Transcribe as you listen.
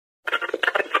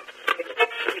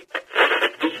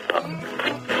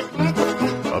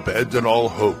Abandon all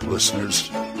hope,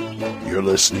 listeners. You're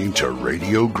listening to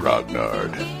Radio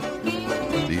Grognard,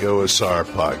 the OSR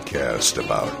podcast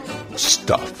about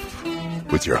stuff,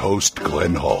 with your host,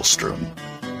 Glenn Hallstrom.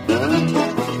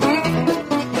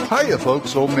 Hiya,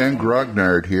 folks. Old Man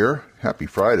Grognard here. Happy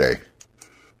Friday.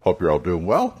 Hope you're all doing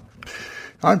well.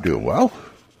 I'm doing well.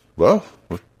 Well,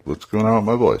 what's going on with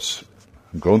my voice?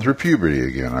 I'm going through puberty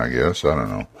again, I guess. I don't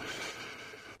know.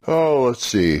 Oh, let's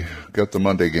see. Got the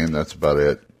Monday game. That's about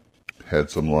it. Had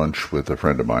some lunch with a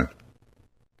friend of mine.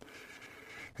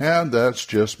 And that's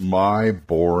just my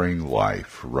boring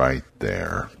life right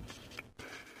there.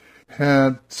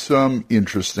 Had some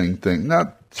interesting thing.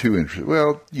 Not too interesting.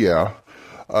 Well, yeah.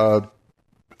 I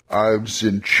was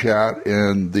in chat,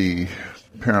 and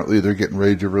apparently they're getting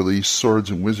ready to release Swords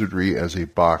and Wizardry as a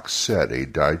box set, a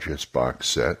digest box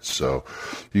set. So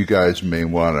you guys may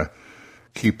want to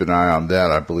keep an eye on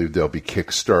that. I believe they'll be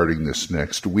kickstarting this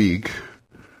next week.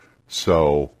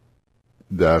 So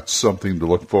that's something to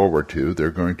look forward to. They're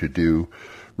going to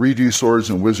redo Swords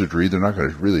and Wizardry. They're not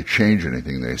going to really change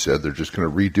anything, they said. They're just going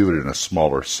to redo it in a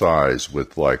smaller size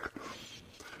with, I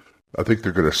think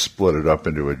they're going to split it up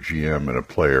into a GM and a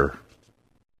player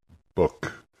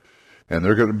book. And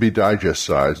they're going to be digest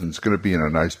size, and it's going to be in a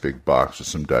nice big box with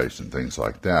some dice and things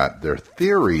like that. Their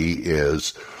theory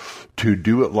is to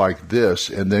do it like this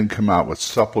and then come out with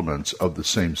supplements of the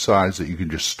same size that you can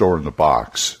just store in the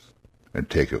box and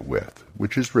take it with,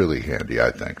 which is really handy,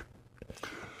 I think.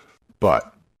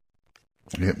 But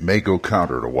it may go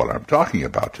counter to what I'm talking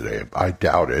about today. I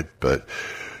doubt it, but,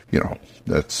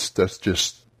 that's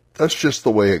just the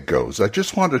way it goes. I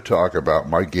just want to talk about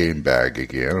my game bag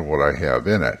again and what I have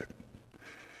in it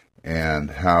and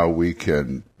how we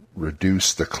can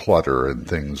reduce the clutter and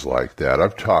things like that.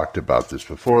 I've talked about this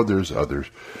before. There's others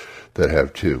that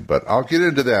have too, but I'll get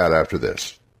into that after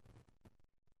this.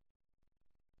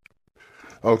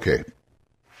 Okay.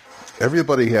 Every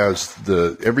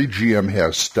GM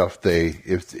has stuff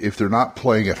if they're not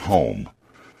playing at home,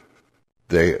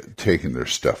 they taking their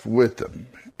stuff with them.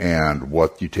 And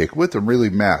what you take with them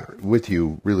really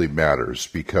matters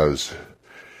because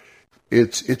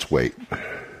it's weight,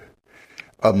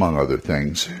 among other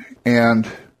things. And,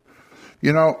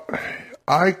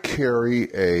 I carry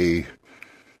a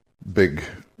big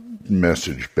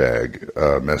messenger bag.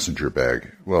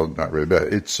 Well, not really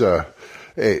bad. It's a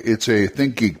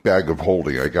ThinkGeek bag of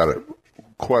holding. I got it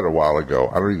quite a while ago.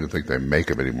 I don't even think they make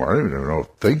them anymore. I don't even know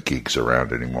if ThinkGeek's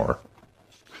around anymore.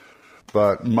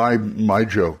 But my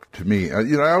joke to me,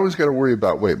 I always got to worry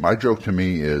about weight. My joke to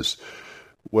me is,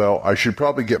 well, I should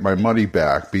probably get my money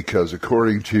back because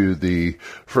according to the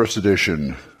first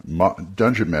edition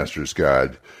Dungeon Master's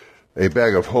Guide, a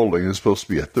bag of holding is supposed to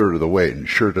be a third of the weight, and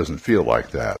sure doesn't feel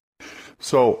like that.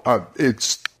 So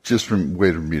it's just from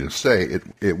way for me to say,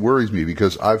 it worries me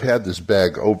because I've had this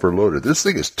bag overloaded. This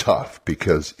thing is tough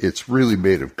because it's really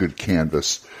made of good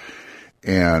canvas,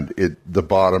 and the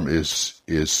bottom is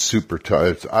super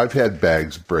tough. I've had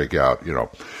bags break out.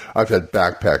 I've had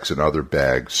backpacks and other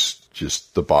bags.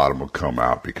 Just the bottom will come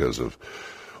out because of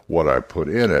what I put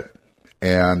in it.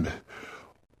 And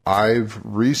I've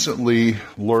recently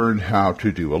learned how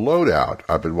to do a loadout.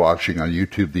 I've been watching on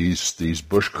YouTube these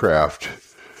bushcraft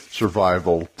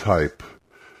survival type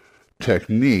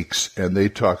techniques, and they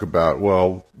talk about,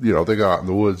 they go out in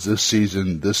the woods this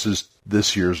season. This is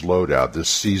this year's loadout, this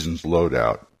season's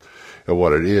loadout. And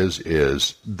what it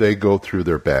is they go through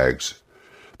their bags.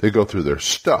 They go through their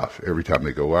stuff every time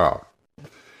they go out.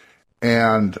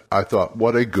 And I thought,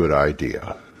 what a good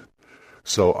idea.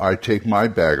 So I take my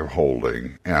bag of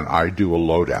holding and I do a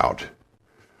loadout.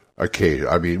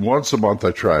 Once a month I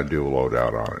try and do a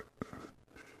loadout on it.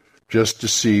 Just to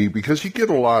see, because you get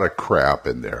a lot of crap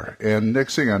in there. And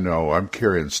next thing I know, I'm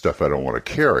carrying stuff I don't want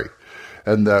to carry.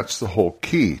 And that's the whole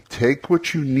key. Take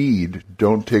what you need,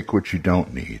 don't take what you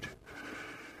don't need.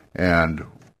 And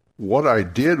what I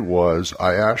did was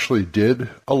I actually did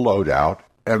a loadout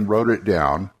and wrote it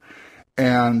down.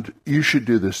 And you should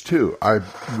do this too. I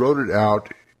wrote it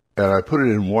out and I put it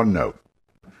in OneNote.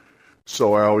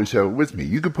 So I always have it with me.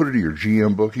 You can put it in your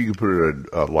GM book. You can put it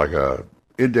in like a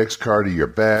index card in your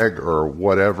bag or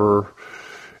whatever.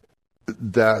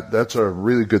 That's a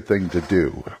really good thing to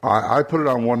do. I put it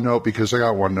on OneNote because I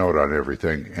got OneNote on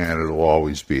everything and it'll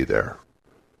always be there.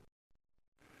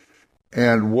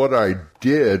 And what I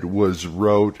did was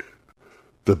wrote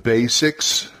the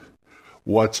basics,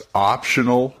 what's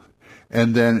optional,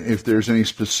 and then if there's any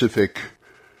specific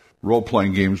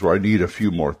role-playing games where I need a few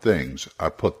more things, I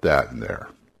put that in there.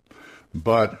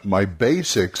 But my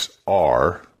basics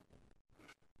are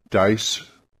dice,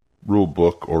 rule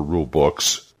book or rule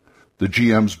books, the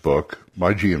GM's book,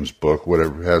 my GM's book,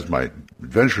 whatever has my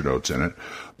adventure notes in it,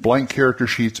 blank character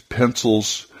sheets,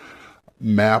 pencils,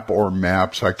 map or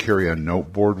maps. I carry a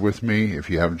noteboard with me. If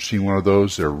you haven't seen one of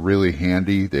those, they're really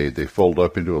handy. They fold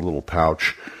up into a little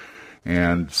pouch.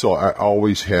 And so I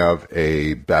always have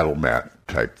a battle mat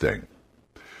type thing.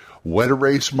 Wet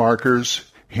erase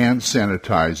markers, hand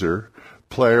sanitizer,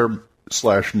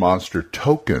 player/monster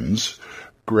tokens,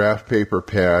 graph paper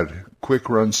pad, quick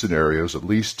run scenarios, at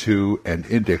least 2, and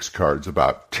index cards,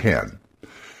 about 10.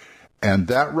 And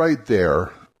that right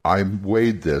there, I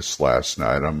weighed this last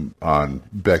night. I'm on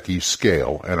Becky's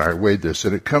scale, and I weighed this,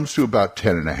 and it comes to about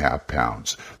 10.5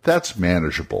 pounds. That's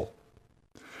manageable.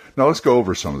 Now let's go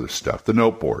over some of this stuff. The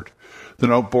noteboard. The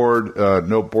noteboard,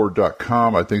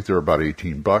 noteboard.com, I think they're about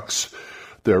 $18.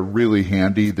 They're really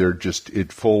handy.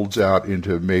 It folds out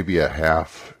into maybe a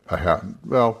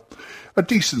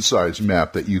decent sized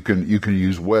map that you can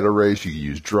use wet erase, you can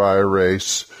use dry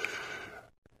erase.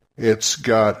 It's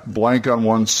got blank on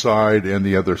one side, and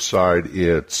the other side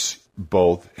it's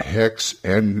both hex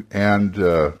and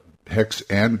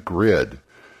grid.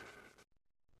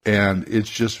 And it's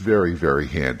just very, very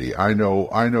handy. I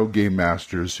know game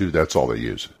masters who that's all they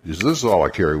use. This is all I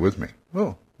carry with me.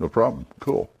 Oh, no problem.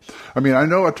 Cool. I mean, I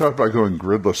know I talked about going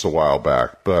gridless a while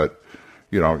back, but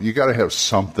you got to have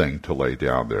something to lay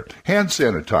down there. Hand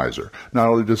sanitizer. Not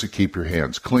only does it keep your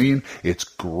hands clean, it's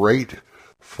great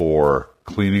for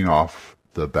cleaning off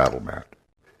the battle mat.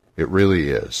 It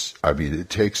really is. I mean, it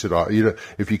takes it off.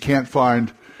 If you can't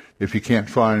find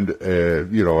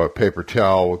a paper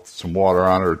towel with some water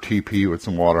on it, or TP with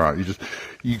some water on it,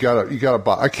 you gotta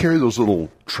buy. I carry those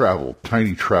little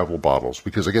tiny travel bottles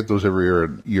because I get those every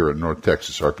year at North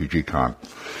Texas RPG Con,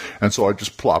 and so I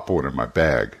just plop one in my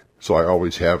bag. So I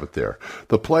always have it there.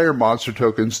 The player monster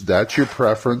tokens, that's your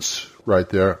preference right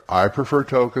there. I prefer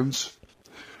tokens.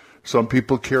 Some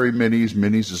people carry minis.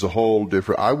 Minis is a whole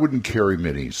different. I wouldn't carry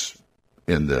minis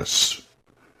in this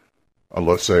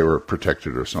unless they were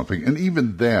protected or something. And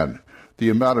even then, the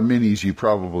amount of minis you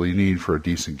probably need for a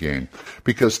decent game.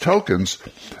 Because tokens,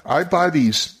 I buy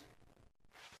these,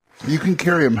 you can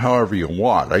carry them however you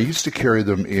want. I used to carry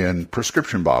them in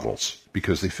prescription bottles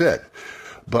because they fit.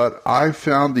 But I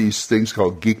found these things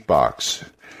called Geekbox,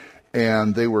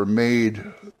 and they were made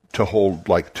to hold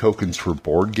like tokens for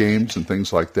board games and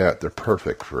things like that. They're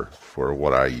perfect for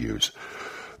what I use.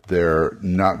 They're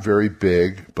not very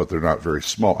big, but they're not very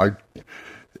small.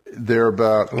 They're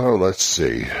about, let's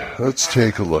see. Let's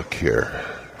take a look here.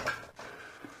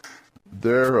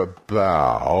 They're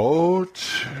about,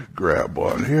 grab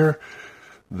one here.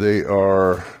 They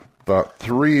are about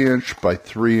 3" by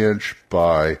 3"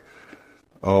 by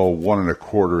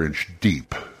 1¼ inch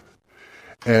deep.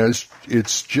 And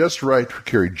it's just right to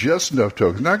carry just enough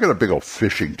tokens. Now I got a big old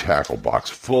fishing tackle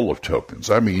box full of tokens.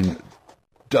 I mean,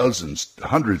 dozens,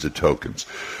 hundreds of tokens.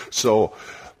 So,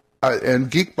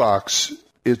 and Geekbox,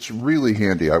 it's really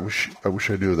handy. I wish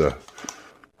I knew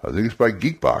I think it's by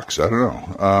Geekbox. I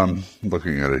don't know.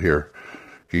 Looking at it here.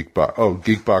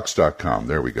 Geekbox.com.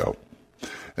 There we go.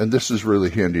 And this is really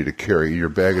handy to carry in your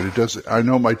bag. And I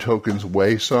know my tokens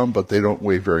weigh some, but they don't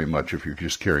weigh very much if you're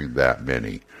just carrying that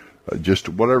many. Just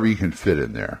whatever you can fit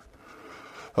in there.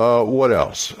 What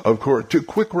else? Of course, to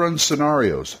quick run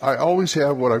scenarios. I always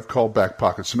have what I've called back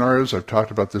pocket scenarios. I've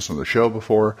talked about this on the show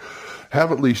before.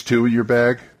 Have at least 2 in your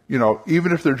bag.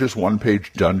 Even if they're just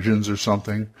one-page dungeons or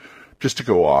something, just to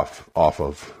go off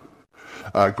of.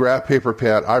 Graph paper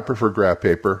pad. I prefer graph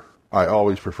paper. I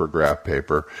always prefer graph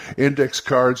paper. Index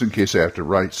cards in case I have to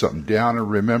write something down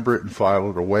and remember it and file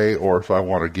it away, or if I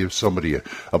want to give somebody,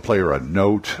 a player, a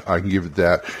note, I can give it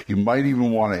that. You might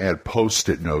even want to add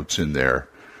Post-it notes in there,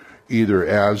 either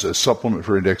as a supplement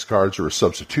for index cards or a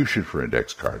substitution for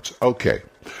index cards. Okay,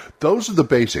 those are the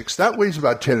basics. That weighs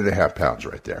about 10.5 pounds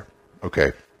right there.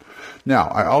 Okay, now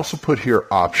I also put here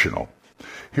optional.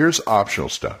 Here's optional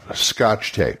stuff.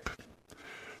 Scotch tape,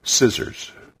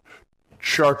 scissors,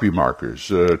 Sharpie markers,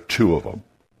 2 of them,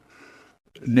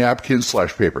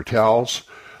 napkins/paper towels,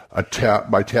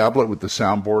 my tablet with the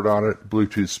soundboard on it,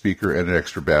 Bluetooth speaker, and an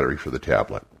extra battery for the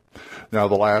tablet. Now,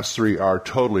 the last 3 are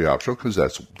totally optional because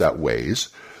that weighs.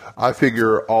 I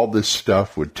figure all this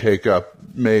stuff would take up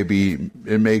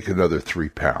make another 3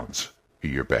 pounds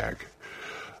in your bag.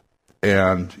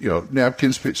 And,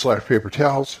 napkins/paper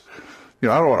towels, I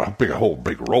don't want a whole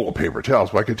big roll of paper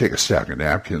towels, but I can take a stack of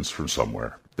napkins from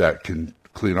somewhere that can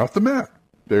clean off the mat.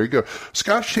 There you go.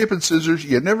 Scotch tape and scissors,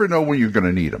 you never know when you're going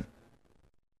to need them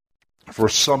for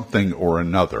something or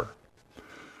another.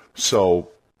 So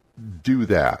do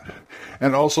that.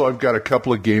 And also I've got a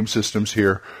couple of game systems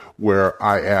here where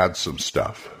I add some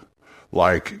stuff.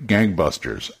 like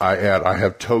gangbusters. I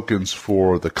have tokens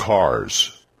for the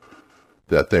cars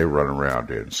that they run around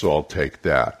in, so I'll take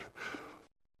that.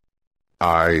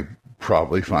 I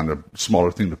probably find a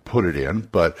smaller thing to put it in,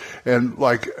 and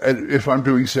if I'm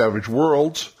doing Savage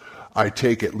Worlds, I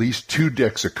take at least 2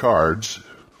 decks of cards.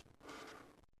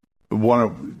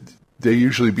 They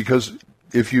usually, because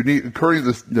if you need,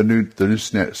 according to the new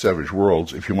Savage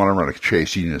Worlds, if you want to run a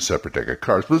chase, you need a separate deck of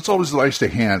cards. But it's always nice to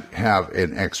have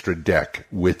an extra deck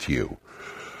with you.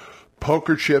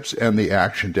 Poker chips and the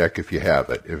action deck if you have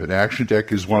it. If an action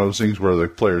deck is one of those things where the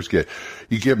players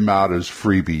you give them out as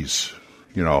freebies,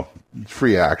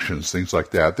 free actions, things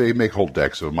like that. They make whole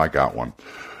decks of them. I got one.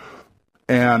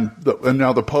 And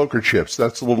now the poker chips,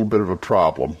 that's a little bit of a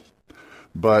problem.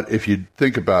 But if you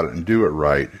think about it and do it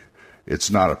right, it's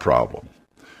not a problem.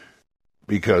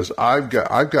 Because I've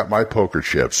got my poker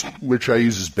chips, which I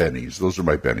use as bennies. Those are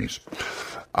my bennies.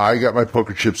 I got my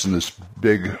poker chips in this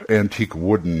big antique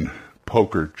wooden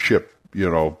poker chip,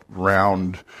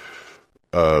 round,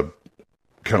 kind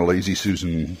of Lazy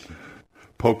Susan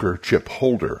poker chip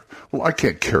holder. Well, I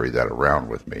can't carry that around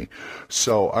with me.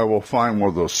 So I will find one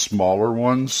of those smaller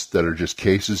ones that are just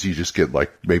cases. You just get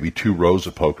like maybe 2 rows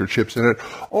of poker chips in it.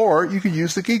 Or you can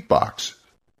use the Geek Box.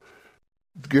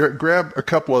 Grab a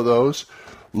couple of those,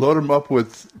 load them up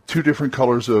with 2 different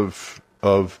colors of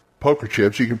poker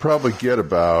chips. You can probably get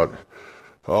about,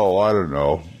 I don't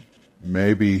know,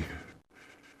 maybe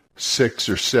 6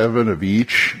 or 7 of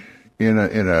each in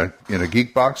a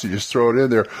Geek Box and just throw it in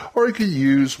there. Or you can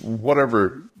use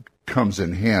whatever comes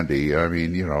in handy. I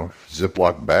mean,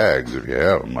 Ziploc bags if you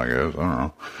have them, I guess. I don't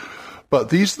know. But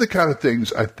these are the kind of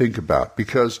things I think about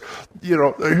because,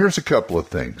 here's a couple of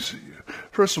things.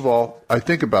 First of all, I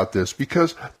think about this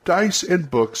because dice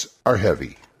and books are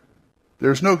heavy.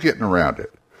 There's no getting around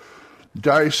it.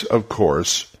 Dice, of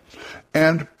course,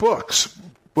 and books.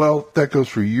 Well, that goes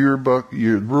for your book,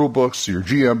 your rule books, your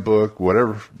GM book,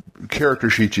 whatever character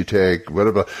sheet you take,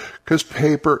 whatever, because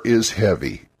paper is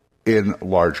heavy in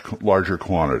larger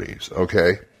quantities,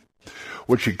 okay?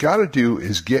 What you got to do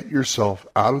is get yourself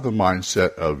out of the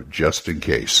mindset of just in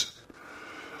case.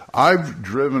 I've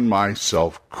driven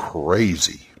myself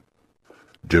crazy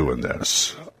doing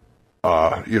this.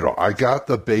 I got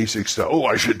the basic stuff. Oh,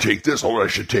 I should take this. Oh, I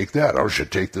should take that. Oh, I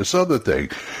should take this other thing.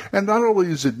 And not only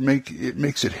does it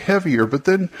makes it heavier, but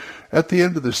then at the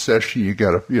end of the session, you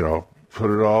got to, put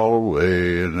it all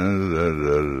away.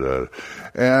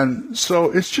 And so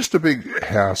it's just a big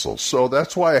hassle. So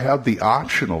that's why I have the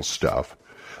optional stuff.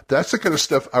 That's the kind of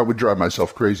stuff I would drive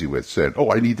myself crazy with, saying,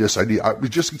 oh, I need this.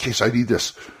 Just in case I need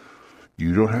this.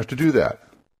 You don't have to do that.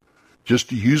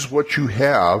 Just use what you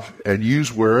have and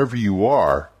use wherever you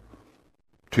are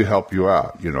to help you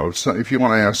out. So if you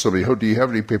want to ask somebody, do you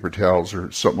have any paper towels or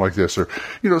something like this? Or,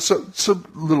 some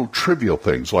little trivial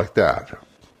things like that.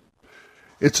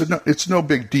 It's no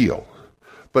big deal.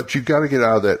 But you've got to get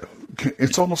out of that.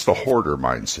 It's almost a hoarder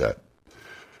mindset.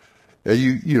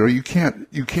 You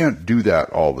can't do that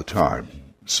all the time.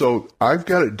 So I've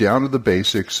got it down to the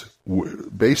basics,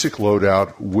 basic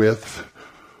loadout with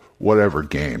whatever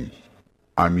game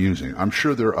I'm using. I'm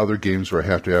sure there are other games where I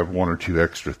have to have 1 or 2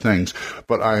 extra things,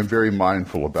 but I am very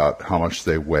mindful about how much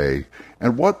they weigh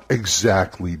and what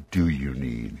exactly do you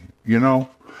need.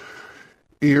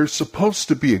 You're supposed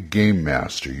to be a game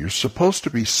master. You're supposed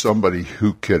to be somebody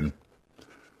who can,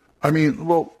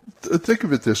 think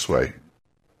of it this way.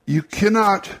 You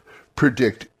cannot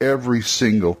predict every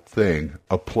single thing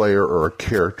a player or a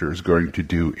character is going to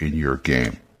do in your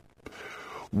game.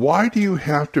 Why do you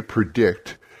have to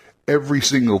predict every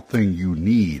single thing you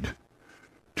need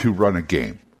to run a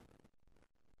game?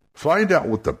 Find out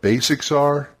what the basics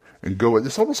are and go with.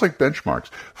 It's almost like benchmarks.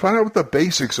 Find out what the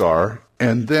basics are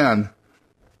and then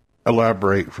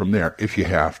elaborate from there if you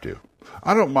have to.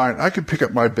 I don't mind. I can pick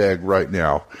up my bag right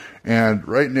now, and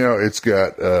right now it's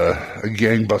got the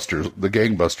gangbusters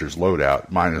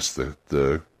loadout minus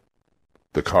the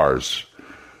cars.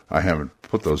 I haven't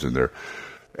put those in there,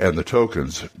 and the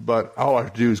tokens. But all I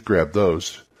have to do is grab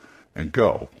those and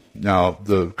go. Now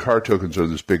the car tokens are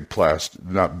this big plastic,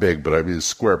 not big, but this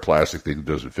square plastic thing that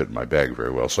doesn't fit in my bag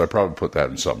very well. So I probably put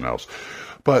that in something else.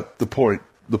 But the point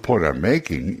I'm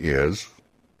making is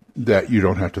that you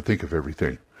don't have to think of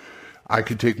everything. I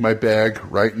could take my bag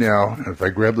right now, and if I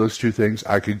grab those 2 things,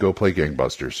 I could go play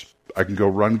gangbusters. I can go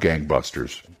run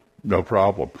gangbusters. No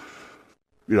problem.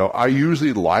 I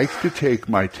usually like to take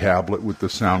my tablet with the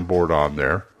soundboard on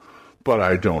there, but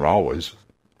I don't always.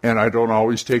 And I don't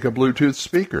always take a Bluetooth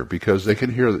speaker because they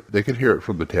can hear it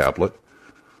from the tablet.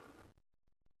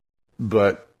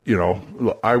 But,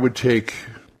 I would take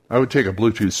a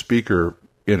Bluetooth speaker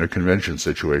in a convention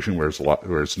situation where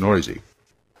it's noisy.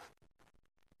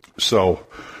 So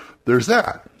there's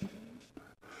that.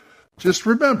 Just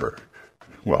remember.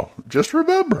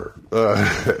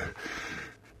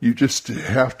 You just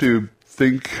have to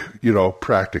think,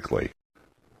 practically.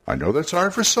 I know that's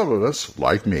hard for some of us,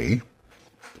 like me,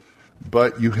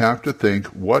 but you have to think,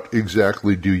 what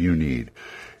exactly do you need?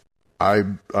 I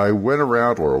went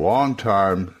around for a long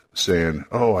time saying,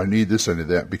 oh, I need this, I need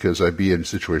that, because I'd be in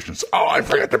situations, oh, I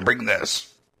forgot to bring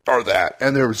this or that.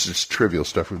 And there was just trivial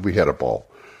stuff. We had a ball.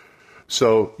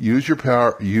 So use your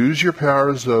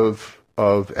powers of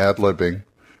ad-libbing,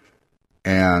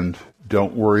 and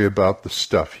don't worry about the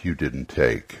stuff you didn't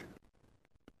take.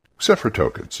 Except for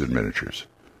tokens and miniatures.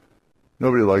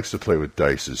 Nobody likes to play with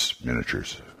dice as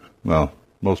miniatures. Well,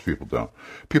 most people don't.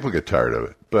 People get tired of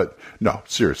it. But no,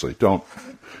 seriously, don't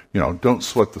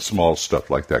sweat the small stuff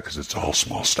like that, because it's all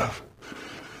small stuff.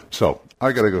 So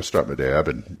I got to go start my day. I've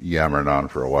been yammering on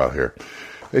for a while here.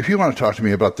 If you want to talk to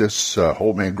me about this,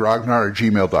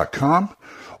 oldmangrognard@gmail.com,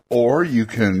 or you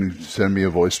can send me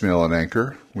a voicemail on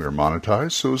Anchor. We're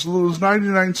monetized, so as little as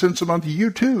 99 cents a month,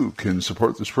 you too can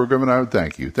support this program, and I would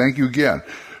thank you. Thank you again.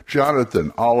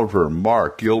 Jonathan, Oliver,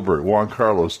 Mark, Gilbert, Juan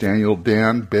Carlos, Daniel,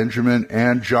 Dan, Benjamin,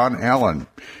 and John Allen.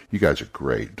 You guys are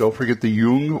great. Don't forget the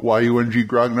Jung, Y-U-N-G,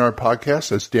 Grognard podcast.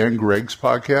 That's Dan Gregg's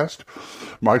podcast.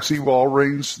 Mark Z.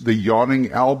 Walrings, the Yawning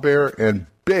Owlbear, and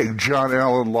Big John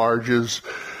Allen Large's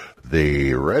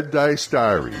The Red Dice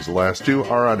Diaries. The last two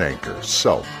are on Anchor.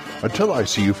 So, until I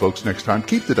see you folks next time,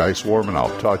 keep the dice warm, and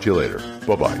I'll talk to you later.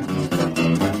 Bye-bye.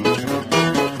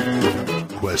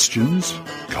 Questions?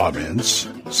 Comments?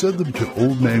 Send them to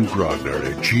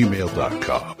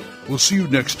oldmangrognard@gmail.com. We'll see you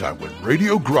next time when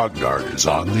Radio Grognard is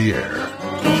on the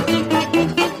air.